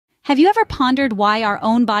Have you ever pondered why our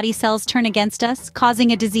own body cells turn against us,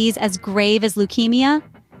 causing a disease as grave as leukemia?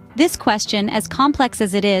 This question, as complex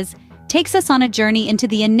as it is, takes us on a journey into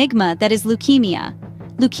the enigma that is leukemia.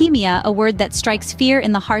 Leukemia, a word that strikes fear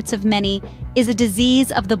in the hearts of many, is a disease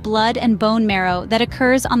of the blood and bone marrow that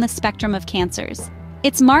occurs on the spectrum of cancers.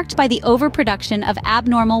 It's marked by the overproduction of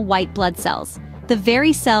abnormal white blood cells, the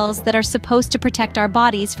very cells that are supposed to protect our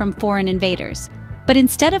bodies from foreign invaders. But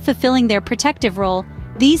instead of fulfilling their protective role,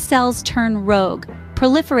 these cells turn rogue,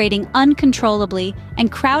 proliferating uncontrollably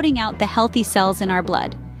and crowding out the healthy cells in our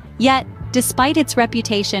blood. Yet, despite its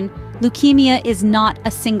reputation, leukemia is not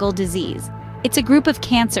a single disease. It's a group of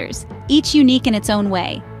cancers, each unique in its own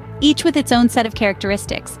way, each with its own set of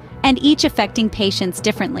characteristics, and each affecting patients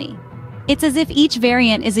differently. It's as if each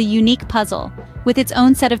variant is a unique puzzle, with its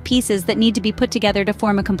own set of pieces that need to be put together to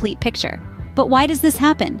form a complete picture. But why does this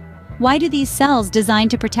happen? Why do these cells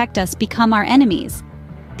designed to protect us become our enemies?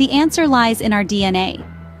 The answer lies in our DNA.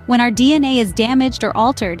 When our DNA is damaged or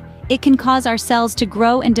altered, it can cause our cells to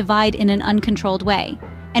grow and divide in an uncontrolled way.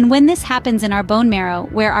 And when this happens in our bone marrow,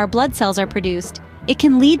 where our blood cells are produced, it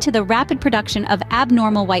can lead to the rapid production of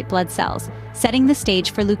abnormal white blood cells, setting the stage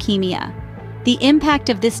for leukemia. The impact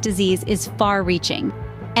of this disease is far-reaching.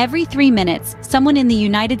 Every 3 minutes, someone in the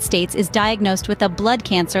United States is diagnosed with a blood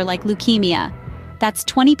cancer like leukemia. That's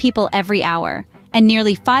 20 people every hour, and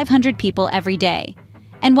nearly 500 people every day.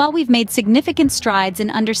 And while we've made significant strides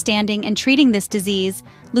in understanding and treating this disease,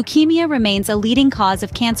 leukemia remains a leading cause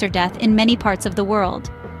of cancer death in many parts of the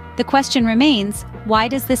world. The question remains, why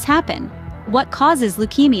does this happen? What causes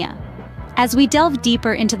leukemia? As we delve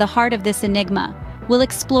deeper into the heart of this enigma, we'll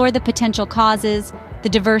explore the potential causes, the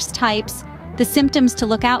diverse types, the symptoms to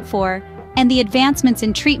look out for, and the advancements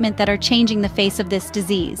in treatment that are changing the face of this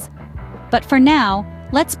disease. But for now,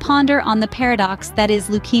 let's ponder on the paradox that is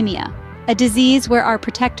leukemia, a disease where our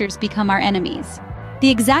protectors become our enemies. The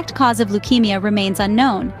exact cause of leukemia remains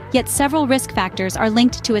unknown, yet several risk factors are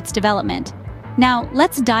linked to its development. Now,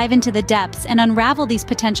 let's dive into the depths and unravel these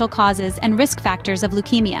potential causes and risk factors of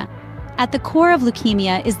leukemia. At the core of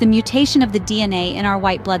leukemia is the mutation of the DNA in our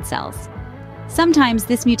white blood cells. Sometimes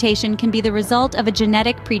this mutation can be the result of a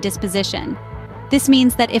genetic predisposition. This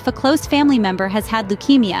means that if a close family member has had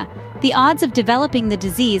leukemia, the odds of developing the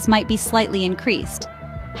disease might be slightly increased.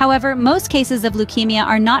 However, most cases of leukemia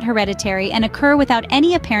are not hereditary and occur without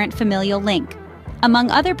any apparent familial link. Among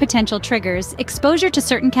other potential triggers, exposure to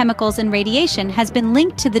certain chemicals and radiation has been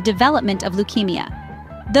linked to the development of leukemia.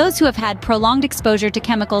 Those who have had prolonged exposure to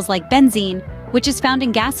chemicals like benzene, which is found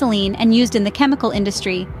in gasoline and used in the chemical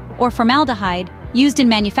industry, or formaldehyde, used in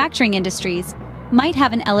manufacturing industries, might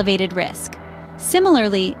have an elevated risk.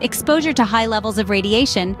 Similarly, exposure to high levels of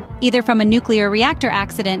radiation, either from a nuclear reactor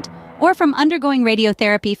accident or from undergoing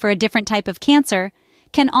radiotherapy for a different type of cancer,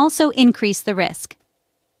 can also increase the risk.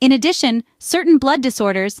 In addition, certain blood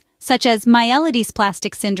disorders, such as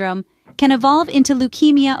myelodysplastic syndrome, can evolve into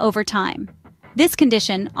leukemia over time. This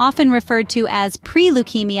condition, often referred to as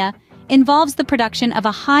pre-leukemia, involves the production of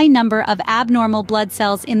a high number of abnormal blood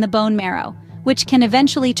cells in the bone marrow, which can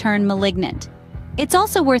eventually turn malignant. It's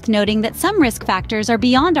also worth noting that some risk factors are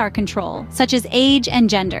beyond our control, such as age and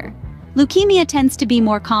gender. Leukemia tends to be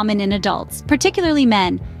more common in adults, particularly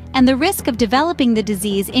men, and the risk of developing the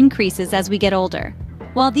disease increases as we get older.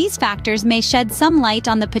 While these factors may shed some light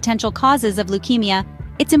on the potential causes of leukemia,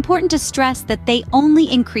 it's important to stress that they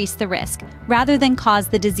only increase the risk, rather than cause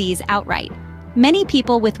the disease outright. Many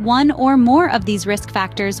people with one or more of these risk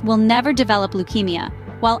factors will never develop leukemia,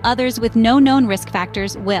 while others with no known risk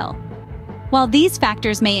factors will. While these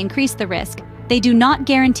factors may increase the risk, they do not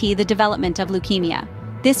guarantee the development of leukemia.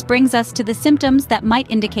 This brings us to the symptoms that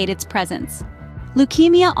might indicate its presence.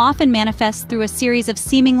 Leukemia often manifests through a series of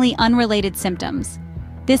seemingly unrelated symptoms.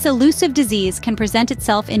 This elusive disease can present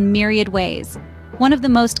itself in myriad ways. One of the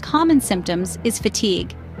most common symptoms is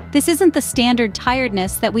fatigue. This isn't the standard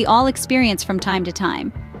tiredness that we all experience from time to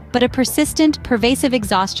time, but a persistent, pervasive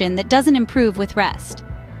exhaustion that doesn't improve with rest.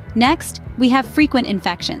 Next, we have frequent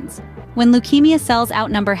infections. When leukemia cells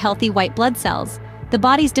outnumber healthy white blood cells, the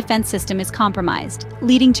body's defense system is compromised,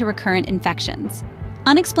 leading to recurrent infections.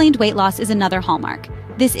 Unexplained weight loss is another hallmark.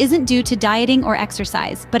 This isn't due to dieting or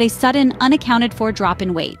exercise, but a sudden, unaccounted-for drop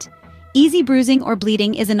in weight. Easy bruising or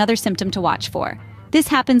bleeding is another symptom to watch for. This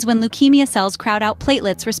happens when leukemia cells crowd out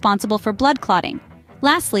platelets responsible for blood clotting.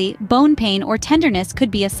 Lastly, bone pain or tenderness could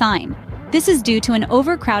be a sign. This is due to an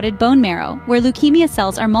overcrowded bone marrow where leukemia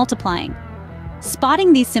cells are multiplying.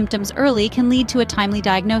 Spotting these symptoms early can lead to a timely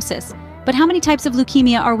diagnosis. But how many types of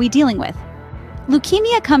leukemia are we dealing with?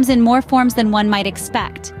 Leukemia comes in more forms than one might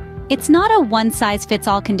expect. It's not a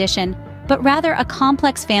one-size-fits-all condition, but rather a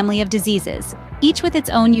complex family of diseases, each with its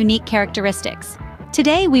own unique characteristics.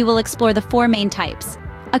 Today we will explore the four main types: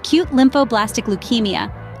 acute lymphoblastic leukemia,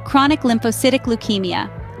 chronic lymphocytic leukemia,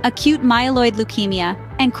 acute myeloid leukemia,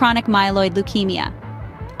 and chronic myeloid leukemia.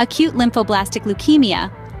 Acute lymphoblastic leukemia,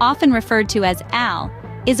 often referred to as AL,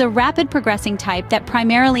 is a rapid progressing type that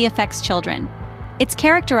primarily affects children. It's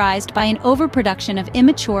characterized by an overproduction of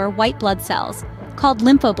immature white blood cells, called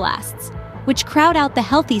lymphoblasts, which crowd out the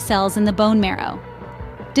healthy cells in the bone marrow.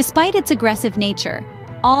 Despite its aggressive nature,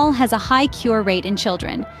 AL has a high cure rate in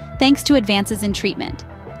children, thanks to advances in treatment.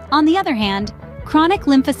 On the other hand, chronic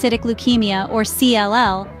lymphocytic leukemia, or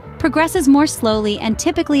CLL, progresses more slowly and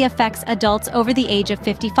typically affects adults over the age of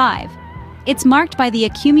 55. It's marked by the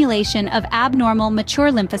accumulation of abnormal mature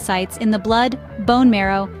lymphocytes in the blood, bone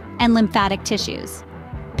marrow, and lymphatic tissues.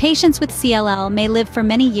 Patients with CLL may live for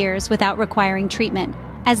many years without requiring treatment,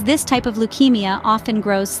 as this type of leukemia often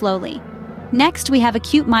grows slowly. Next, we have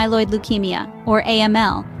acute myeloid leukemia, or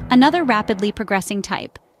AML, another rapidly progressing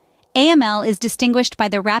type. AML is distinguished by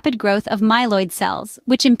the rapid growth of myeloid cells,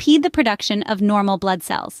 which impede the production of normal blood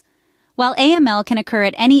cells. While AML can occur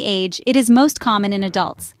at any age, it is most common in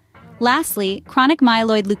adults. Lastly, chronic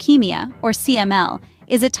myeloid leukemia, or CML,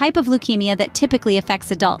 is a type of leukemia that typically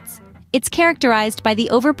affects adults. It's characterized by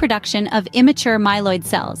the overproduction of immature myeloid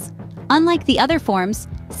cells. Unlike the other forms,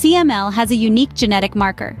 CML has a unique genetic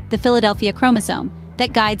marker, the Philadelphia chromosome,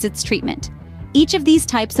 that guides its treatment. Each of these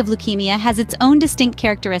types of leukemia has its own distinct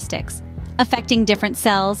characteristics, affecting different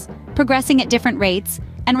cells, progressing at different rates,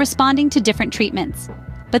 and responding to different treatments.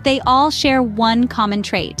 But they all share one common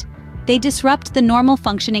trait. They disrupt the normal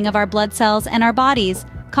functioning of our blood cells and our bodies,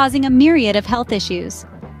 causing a myriad of health issues.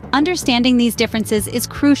 Understanding these differences is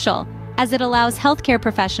crucial, as it allows healthcare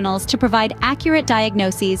professionals to provide accurate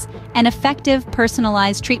diagnoses and effective,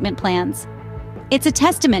 personalized treatment plans. It's a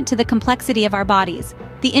testament to the complexity of our bodies,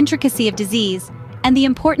 the intricacy of disease, and the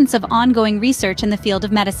importance of ongoing research in the field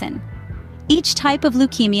of medicine. Each type of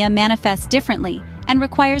leukemia manifests differently and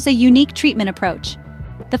requires a unique treatment approach.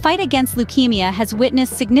 The fight against leukemia has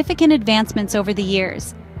witnessed significant advancements over the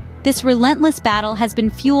years. This relentless battle has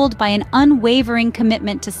been fueled by an unwavering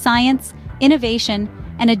commitment to science, innovation,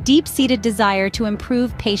 and a deep-seated desire to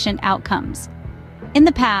improve patient outcomes. In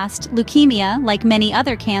the past, leukemia, like many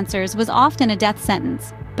other cancers, was often a death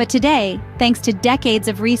sentence. But today, thanks to decades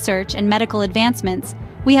of research and medical advancements,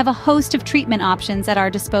 we have a host of treatment options at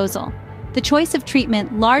our disposal. The choice of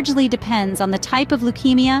treatment largely depends on the type of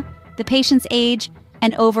leukemia, the patient's age,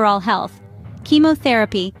 and overall health.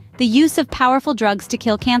 Chemotherapy, the use of powerful drugs to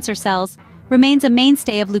kill cancer cells, remains a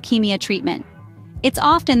mainstay of leukemia treatment. It's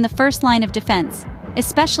often the first line of defense,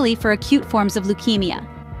 especially for acute forms of leukemia.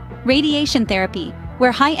 Radiation therapy,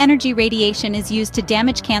 where high-energy radiation is used to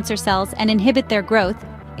damage cancer cells and inhibit their growth,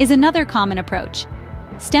 is another common approach.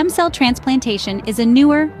 Stem cell transplantation is a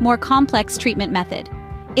newer, more complex treatment method.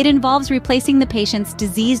 It involves replacing the patient's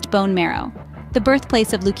diseased bone marrow, the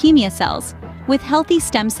birthplace of leukemia cells, with healthy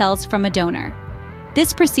stem cells from a donor.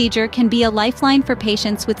 This procedure can be a lifeline for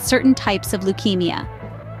patients with certain types of leukemia.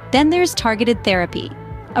 Then there's targeted therapy,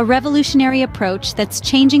 a revolutionary approach that's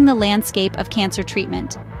changing the landscape of cancer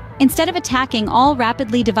treatment. Instead of attacking all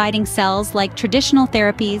rapidly dividing cells like traditional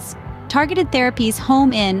therapies, targeted therapies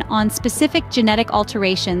home in on specific genetic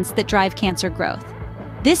alterations that drive cancer growth.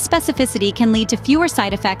 This specificity can lead to fewer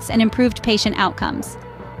side effects and improved patient outcomes.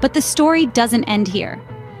 But the story doesn't end here.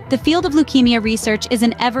 The field of leukemia research is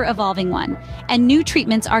an ever-evolving one, and new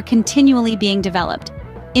treatments are continually being developed.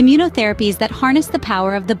 Immunotherapies that harness the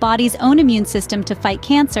power of the body's own immune system to fight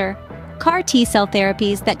cancer, CAR T-cell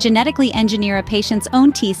therapies that genetically engineer a patient's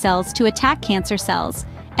own T-cells to attack cancer cells,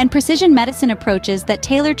 and precision medicine approaches that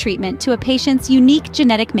tailor treatment to a patient's unique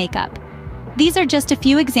genetic makeup. These are just a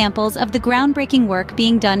few examples of the groundbreaking work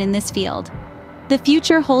being done in this field. The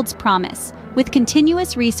future holds promise, with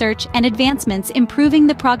continuous research and advancements improving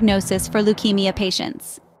the prognosis for leukemia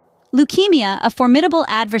patients. Leukemia, a formidable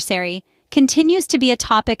adversary, continues to be a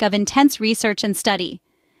topic of intense research and study.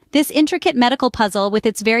 This intricate medical puzzle, with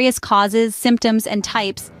its various causes, symptoms, and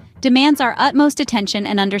types, demands our utmost attention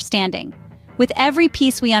and understanding. With every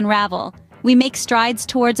piece we unravel, we make strides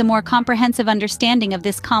towards a more comprehensive understanding of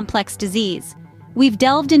this complex disease. We've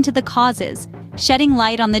delved into the causes, shedding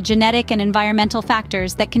light on the genetic and environmental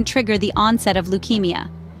factors that can trigger the onset of leukemia.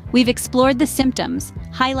 We've explored the symptoms,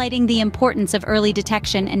 highlighting the importance of early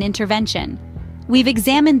detection and intervention. We've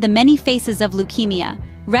examined the many faces of leukemia,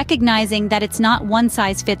 recognizing that it's not one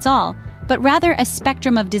size fits all, but rather a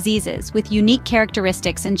spectrum of diseases with unique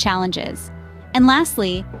characteristics and challenges. And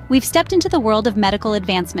lastly, we've stepped into the world of medical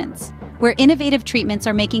advancements, where innovative treatments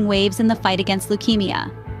are making waves in the fight against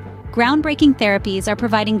leukemia. groundbreaking therapies are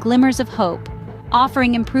providing glimmers of hope,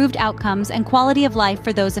 offering improved outcomes and quality of life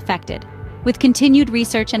for those affected. With continued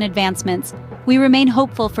research and advancements, we remain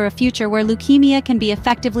hopeful for a future where leukemia can be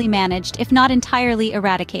effectively managed, if not entirely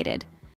eradicated.